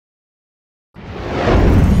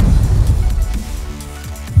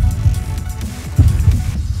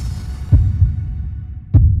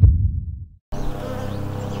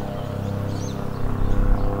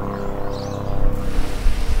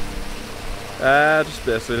Just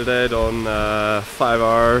basically today done 5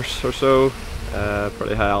 hours or so,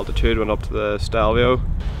 pretty high altitude, went up to the Stelvio,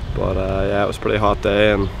 but yeah, it was a pretty hot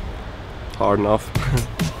day and hard enough.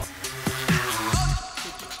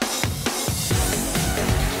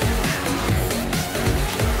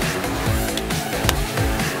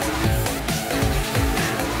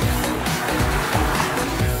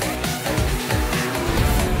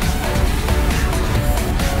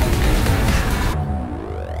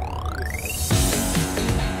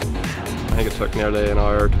 I think it took nearly an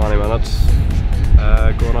hour, 20 minutes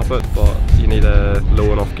going up it, but you need a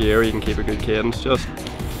low enough gear, you can keep a good cadence just.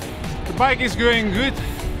 The bike is going good.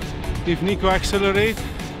 If Nico accelerates,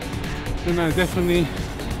 then I definitely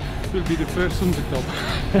will be the first on the top.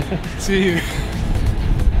 See you.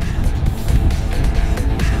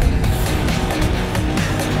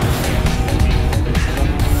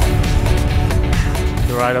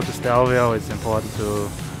 To ride up the Stelvio, it's important to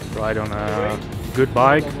ride on a good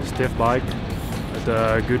bike, stiff bike, with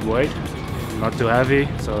a good weight, not too heavy,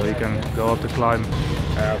 so you can go up the climb.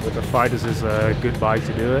 With the Fighters is a good bike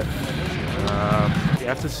to do it. You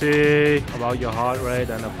have to see about your heart rate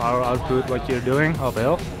and the power output, what you're doing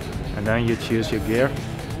uphill, and then you choose your gear.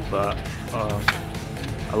 But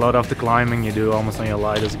a lot of the climbing you do almost on your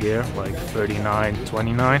lightest gear, like 39,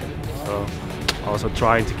 29. So also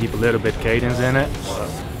trying to keep a little bit cadence in it,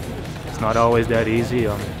 but it's not always that easy.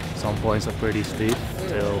 Some points are pretty steep,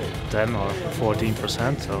 till 10 or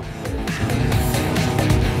 14%. So.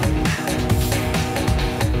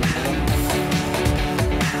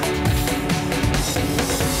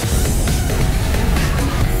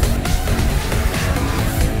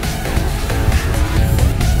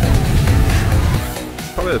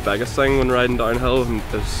 Probably the biggest thing when riding downhill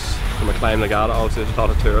is from a climb like that, obviously there's a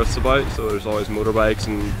lot of tourists about, so there's always motorbikes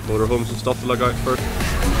and motorhomes and stuff to look out for.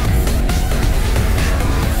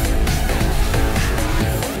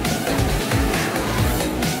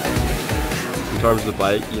 In terms of the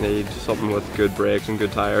bike, you need something with good brakes and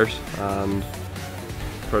good tyres, and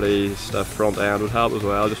pretty stiff front end would help as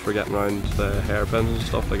well, just for getting around the hairpins and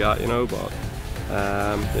stuff like that, you know, but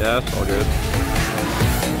yeah, it's all good.